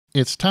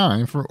It's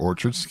time for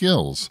Orchard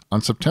Skills. On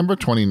September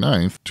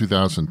 29th,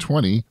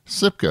 2020,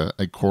 Sipka,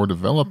 a core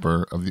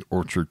developer of the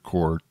Orchard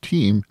core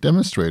team,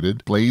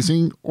 demonstrated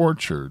Blazing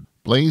Orchard.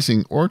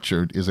 Blazing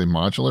Orchard is a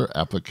modular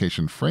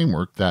application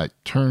framework that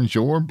turns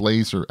your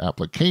Blazor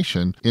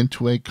application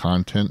into a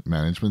content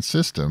management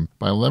system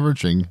by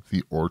leveraging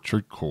the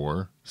Orchard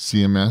core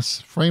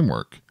CMS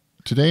framework.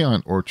 Today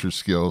on Orchard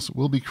Skills,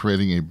 we'll be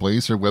creating a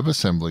Blazor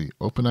WebAssembly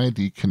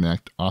OpenID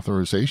Connect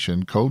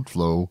authorization code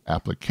flow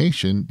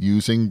application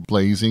using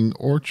Blazing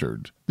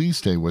Orchard. Please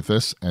stay with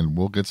us and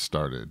we'll get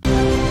started.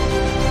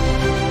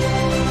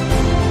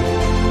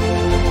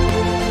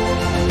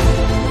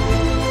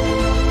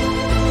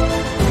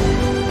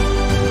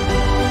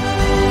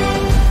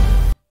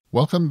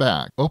 Welcome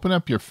back. Open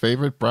up your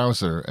favorite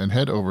browser and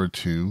head over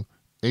to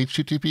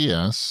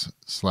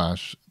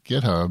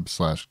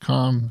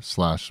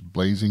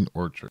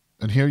https:/github.com/blazingorchard.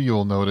 And here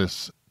you'll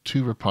notice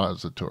two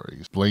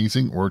repositories,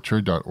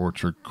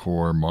 blazingorchard.orchard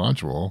core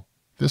module.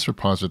 This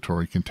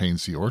repository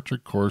contains the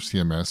Orchard core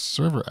CMS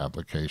server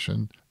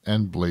application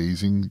and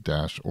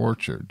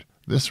blazing-orchard.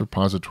 This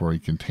repository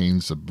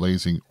contains the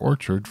Blazing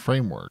Orchard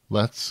framework.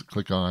 Let's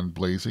click on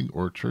Blazing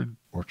Orchard,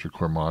 Orchard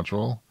core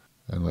module,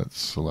 and let's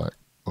select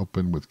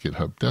Open with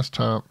GitHub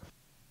Desktop.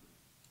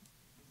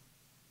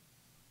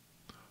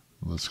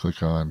 Let's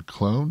click on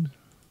Clone.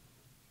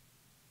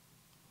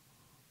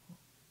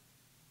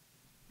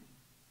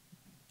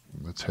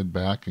 Let's head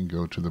back and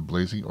go to the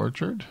Blazing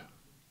Orchard.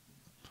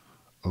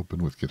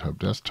 Open with GitHub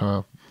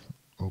Desktop.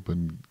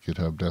 Open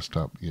GitHub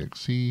Desktop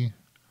exe. And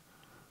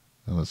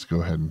let's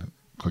go ahead and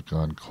click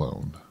on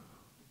Clone.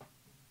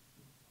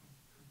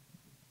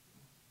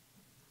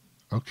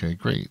 Okay,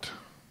 great.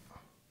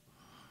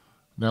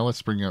 Now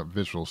let's bring up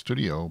Visual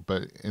Studio,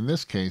 but in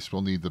this case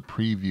we'll need the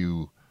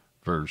preview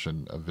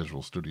version of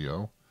Visual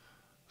Studio.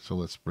 So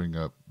let's bring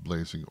up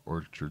Blazing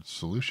Orchard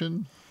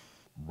Solution.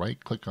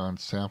 Right click on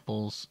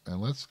Samples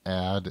and let's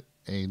add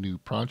a new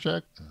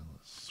project. And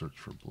let's search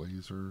for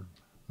Blazor.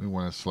 We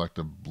want to select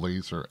a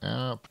Blazor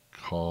app.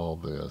 Call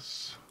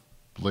this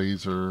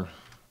Blazor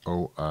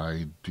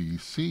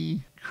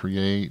OIDC.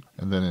 Create.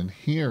 And then in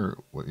here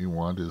what you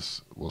want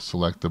is we'll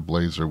select the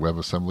Blazor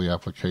WebAssembly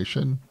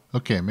application.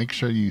 Okay, make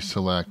sure you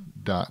select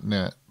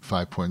 .NET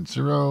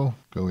 5.0,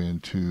 go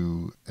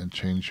into and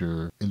change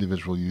your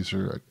individual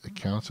user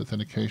accounts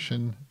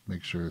authentication.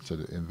 Make sure it's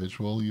at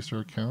individual user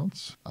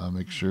accounts.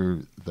 Make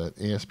sure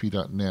that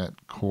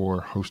ASP.NET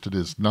Core Hosted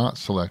is not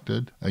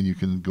selected, and you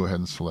can go ahead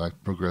and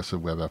select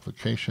Progressive Web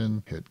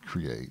Application, hit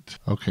Create.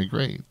 Okay,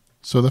 great.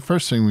 So the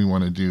first thing we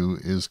want to do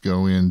is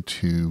go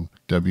into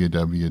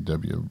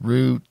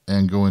www.root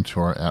and go into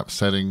our app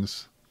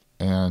settings.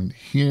 And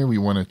here we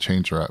want to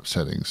change our app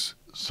settings.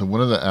 So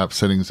one of the app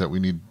settings that we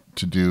need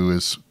to do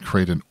is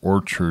create an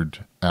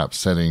Orchard app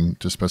setting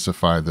to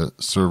specify the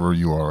server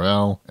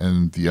URL.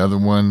 And the other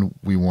one,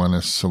 we want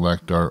to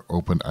select our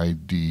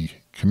OpenID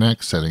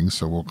Connect settings.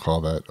 So we'll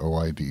call that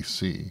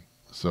OIDC.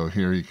 So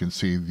here you can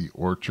see the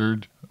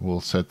Orchard.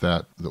 We'll set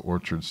the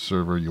Orchard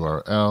server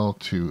URL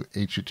to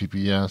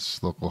HTTPS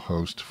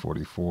localhost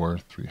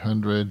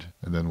 44.300.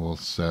 And then we'll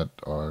set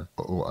our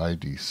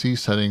OIDC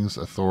settings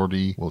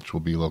authority, which will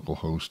be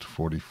localhost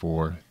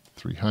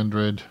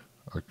 44.300.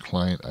 Our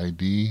client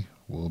ID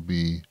will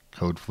be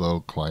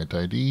CodeFlow client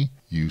ID.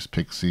 Use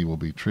Pixie will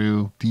be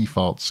true.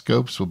 Default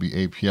scopes will be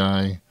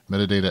API.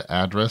 Metadata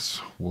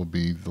address will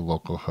be the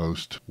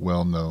localhost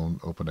well-known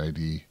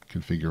OpenID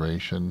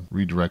configuration.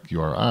 Redirect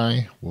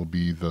URI will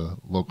be the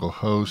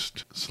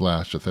localhost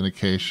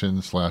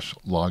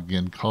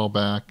 /authentication/login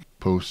callback.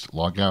 Post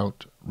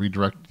logout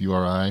redirect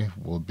URI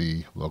will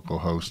be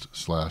localhost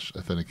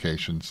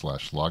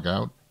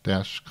 /authentication/logout.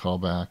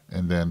 -callback,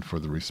 and then for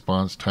the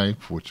response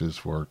type, which is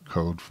for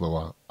code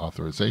flow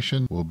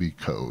authorization, will be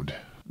code.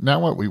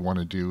 Now what we want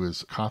to do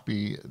is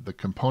copy the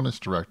components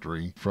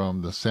directory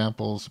from the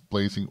samples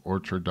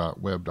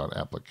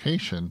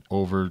blazingorchard.web.application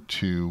over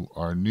to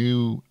our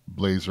new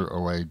Blazor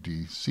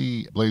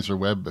OIDC Blazor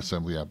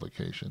WebAssembly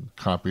application.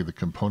 Copy the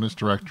components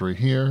directory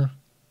here,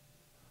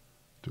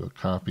 do a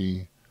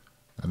copy,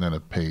 and then a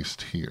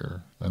paste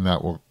here, and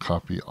that will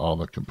copy all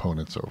the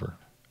components over.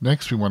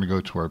 Next, we want to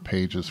go to our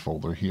pages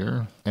folder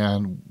here,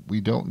 and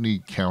we don't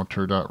need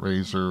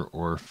counter.razor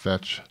or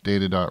fetch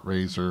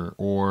data.razor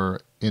or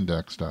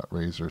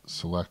index.razor.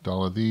 Select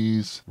all of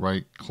these,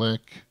 right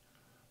click,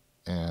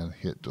 and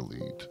hit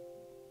delete.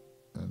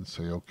 And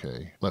say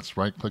OK. Let's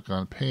right click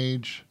on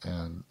page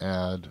and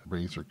add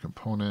razor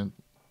component.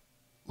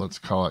 Let's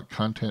call it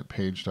content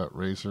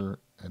page.razor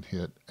and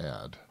hit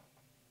add.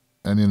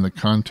 And in the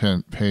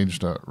content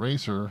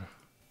page.razor,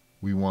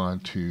 we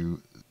want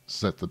to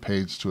set the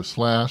page to a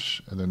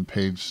slash, and then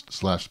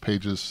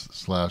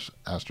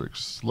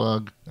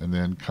page/pages/*slug, and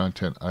then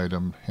content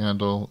item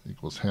handle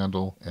equals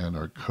handle, and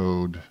our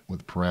code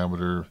with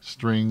parameter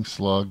string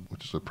slug,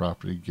 which is a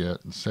property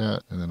get and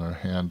set, and then our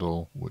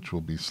handle, which will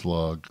be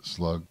slug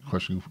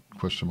question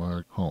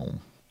mark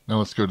home. Now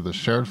let's go to the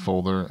shared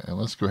folder, and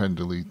let's go ahead and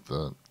delete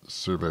the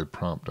survey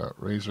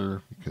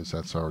prompt.razor because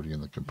that's already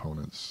in the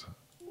components.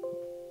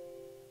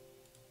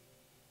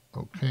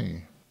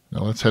 Okay.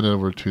 Now let's head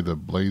over to the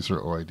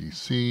Blazor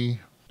OIDC,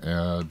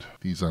 add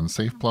these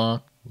unsafe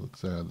block.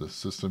 Let's add the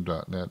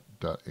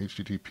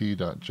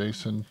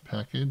system.net.http.json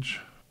package,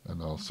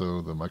 and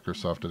also the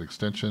Microsoft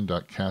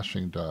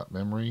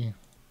extension.caching.memory.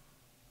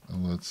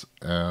 And let's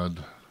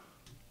add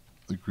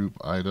the group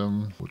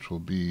item, which will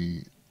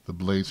be the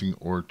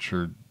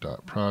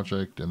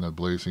blazingorchard.project and the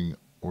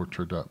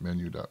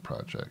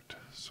blazingorchard.menu.project.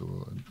 So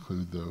we'll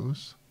include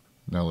those.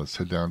 Now let's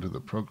head down to the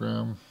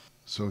program.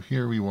 So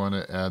here we want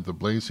to add the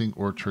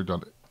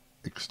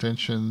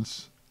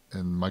blazingorchard.extensions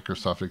and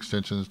Microsoft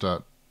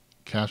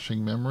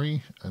extensions.caching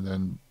memory, and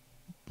then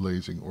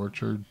Blazing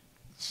Orchard.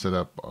 Set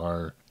up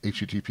our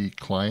HTTP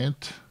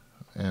client,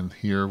 and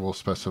here we'll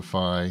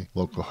specify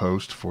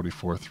localhost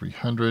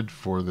 44300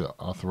 for the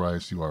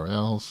authorized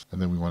URLs, and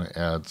then we want to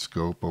add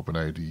scope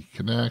OpenID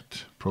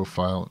connect,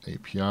 profile, and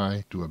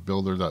API, do a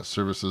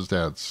builder.services to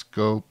add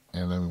scope,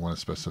 and then we want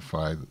to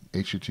specify the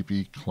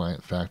HTTP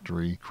client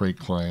factory, create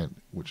client,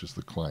 which is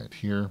the client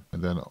here.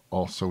 And then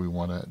also we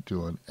want to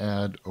do an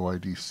add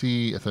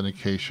OIDC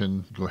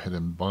authentication, go ahead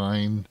and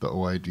bind the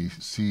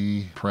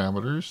OIDC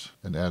parameters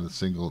and add a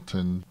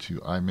singleton to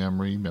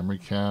iMemory, memory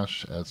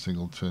cache, add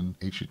singleton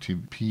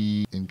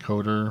HTTP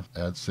encoder,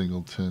 add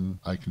singleton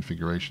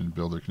iConfiguration,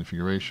 builder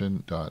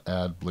configuration,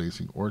 add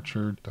blazing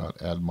orchard,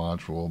 add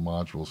module,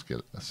 modules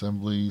get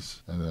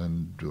assemblies, and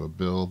then do a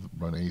build,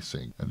 run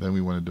async. And then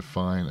we want to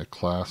define a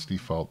class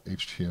default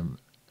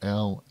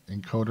HTML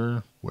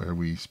encoder where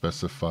we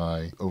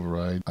specify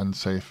override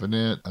unsafe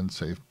init,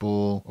 unsafe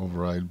bool,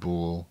 override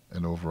bool,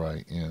 and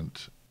override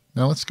int.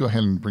 Now let's go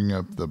ahead and bring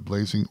up the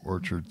Blazing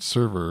Orchard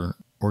server,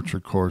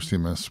 Orchard Core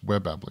CMS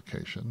web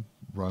application.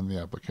 Run the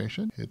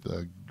application, hit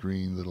the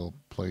green little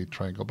play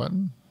triangle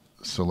button,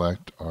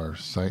 select our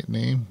site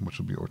name, which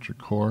will be Orchard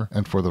Core,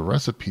 and for the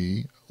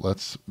recipe,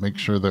 let's make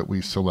sure that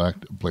we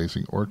select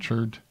Blazing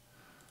Orchard,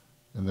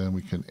 and then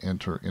we can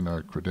enter in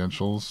our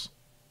credentials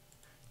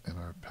and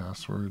our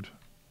password,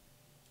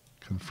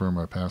 confirm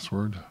our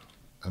password,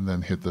 and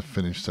then hit the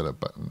Finish Setup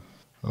button.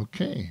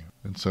 Okay,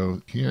 and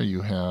so here you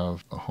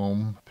have a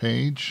home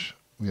page,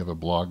 we have a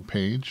blog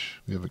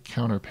page, we have a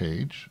counter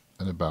page,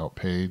 an about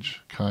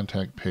page,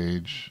 contact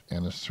page,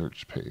 and a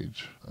search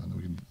page. And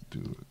we can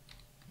do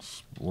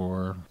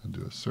explore and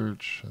do a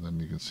search, and then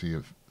you can see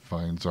it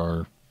finds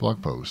our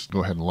blog post.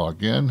 Go ahead and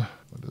log in,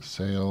 go to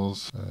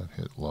sales, and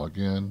hit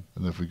login.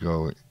 And if we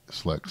go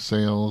select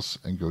sales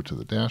and go to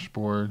the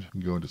dashboard,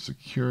 and go into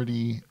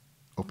security,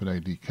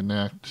 OpenID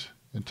Connect,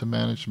 into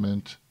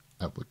management,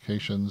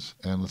 applications,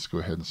 and let's go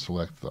ahead and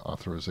select the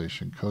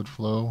authorization code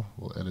flow.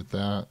 We'll edit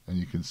that, and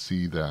you can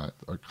see that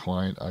our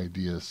client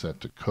ID is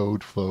set to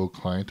code flow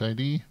client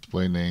ID,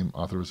 display name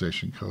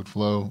authorization code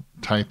flow,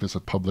 type is a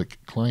public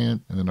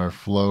client, and then our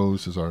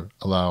flows is our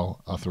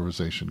allow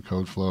authorization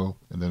code flow,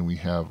 and then we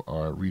have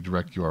our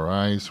redirect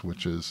URIs,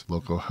 which is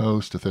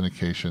localhost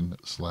authentication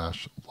 /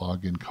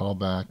 login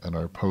callback, and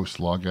our post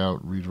logout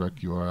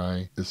redirect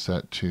URI is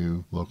set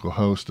to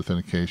localhost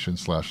authentication /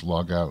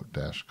 logout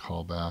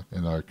 -callback,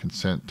 and our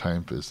consent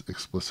type is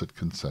explicit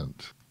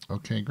consent.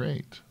 Okay,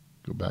 great.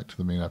 Go back to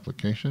the main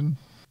application.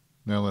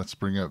 Now let's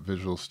bring up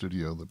Visual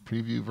Studio, the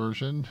preview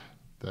version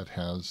that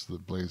has the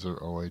Blazor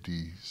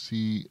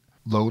OIDC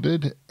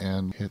loaded,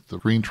 and hit the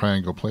green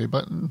triangle play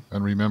button.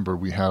 And remember,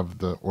 we have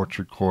the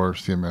Orchard Core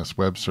CMS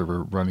web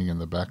server running in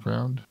the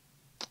background.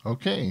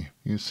 Okay,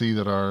 you see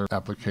that our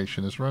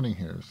application is running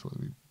here. So let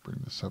me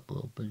bring this up a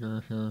little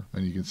bigger here.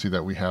 And you can see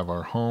that we have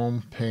our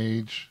home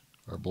page,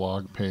 our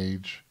blog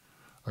page,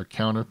 our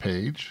counter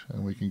page,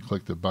 and we can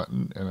click the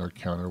button and our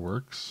counter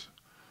works.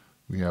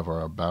 We have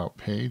our about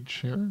page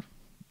here,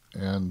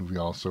 and we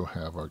also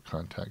have our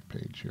contact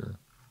page here,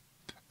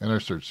 and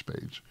our search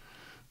page,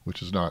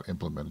 which is not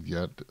implemented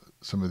yet.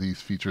 Some of these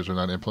features are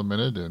not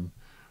implemented, and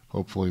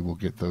hopefully we'll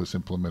get those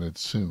implemented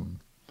soon.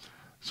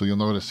 So you'll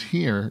notice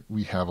here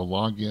we have a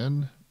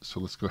login. So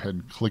let's go ahead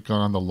and click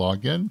on the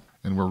login,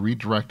 and we're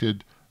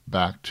redirected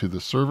back to the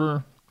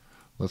server.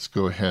 Let's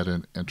go ahead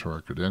and enter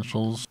our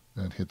credentials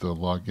and hit the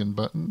login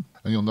button.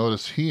 And you'll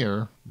notice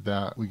here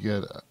that we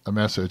get a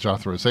message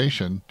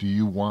authorization. Do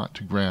you want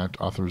to grant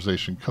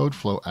authorization code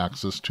flow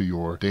access to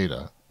your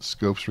data?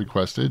 Scopes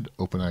requested,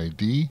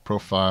 OpenID,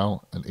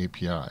 profile, and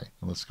API.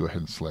 And let's go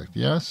ahead and select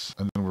yes.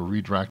 And then we're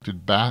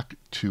redirected back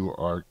to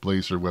our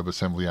Blazor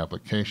WebAssembly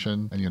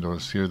application. And you'll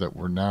notice here that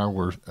we're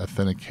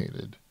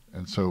authenticated.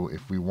 And so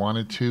if we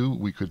wanted to,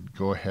 we could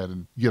go ahead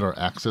and get our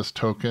access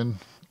token,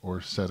 or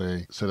set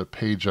a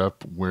page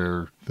up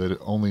where that it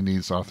only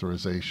needs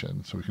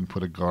authorization. So we can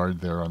put a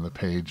guard there on the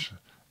page,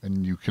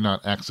 and you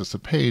cannot access a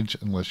page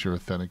unless you're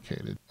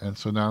authenticated. And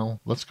so now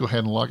let's go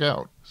ahead and log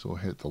out. So we'll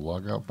hit the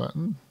logout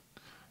button,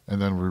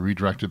 and then we're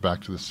redirected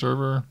back to the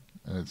server,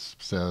 and it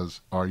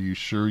says, are you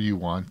sure you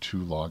want to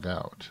log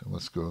out? And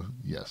let's go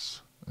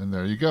yes. And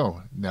there you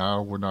go.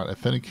 Now we're not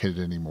authenticated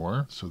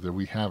anymore. So there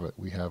we have it.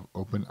 We have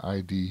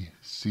OpenID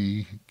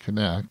C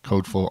Connect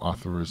code flow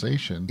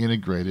authorization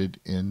integrated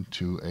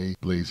into a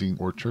Blazing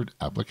Orchard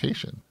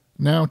application.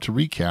 Now to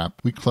recap,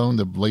 we cloned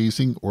the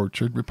Blazing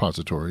Orchard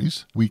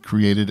repositories. We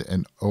created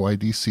an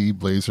OIDC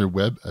Blazor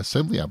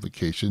WebAssembly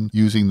application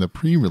using the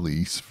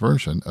pre-release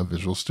version of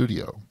Visual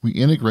Studio. We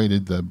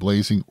integrated the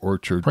Blazing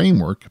Orchard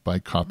framework by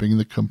copying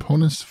the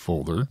components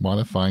folder,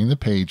 modifying the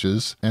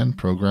pages, and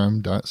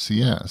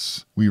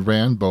program.cs. We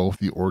ran both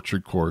the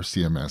Orchard Core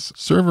CMS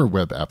server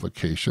web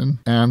application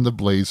and the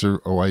Blazor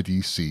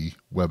OIDC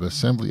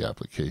WebAssembly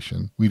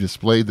application. We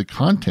displayed the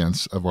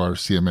contents of our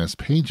CMS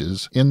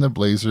pages in the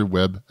Blazor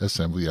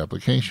WebAssembly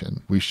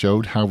application. We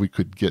showed how we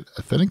could get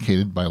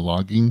authenticated by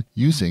logging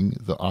using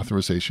the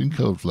authorization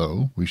code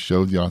flow. We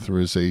showed the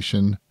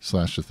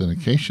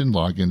authorization/authentication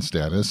login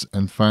status.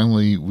 And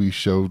finally, we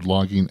showed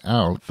logging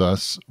out,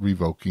 thus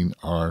revoking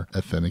our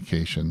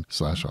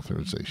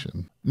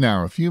authentication/authorization.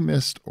 Now, if you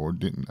missed or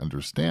didn't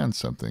understand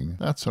something,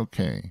 that's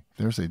okay.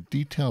 There's a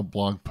detailed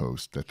blog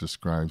post that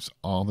describes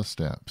all the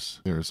steps.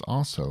 There is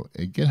also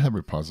a GitHub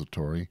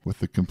repository with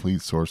the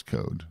complete source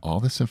code. All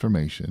this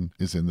information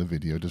is in the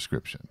video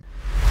description.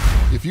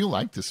 If you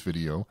like this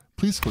video,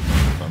 please click on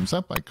the thumbs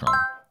up icon.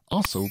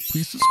 Also,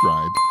 please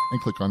subscribe and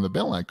click on the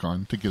bell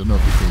icon to get a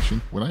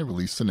notification when I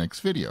release the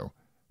next video.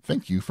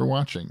 Thank you for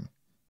watching.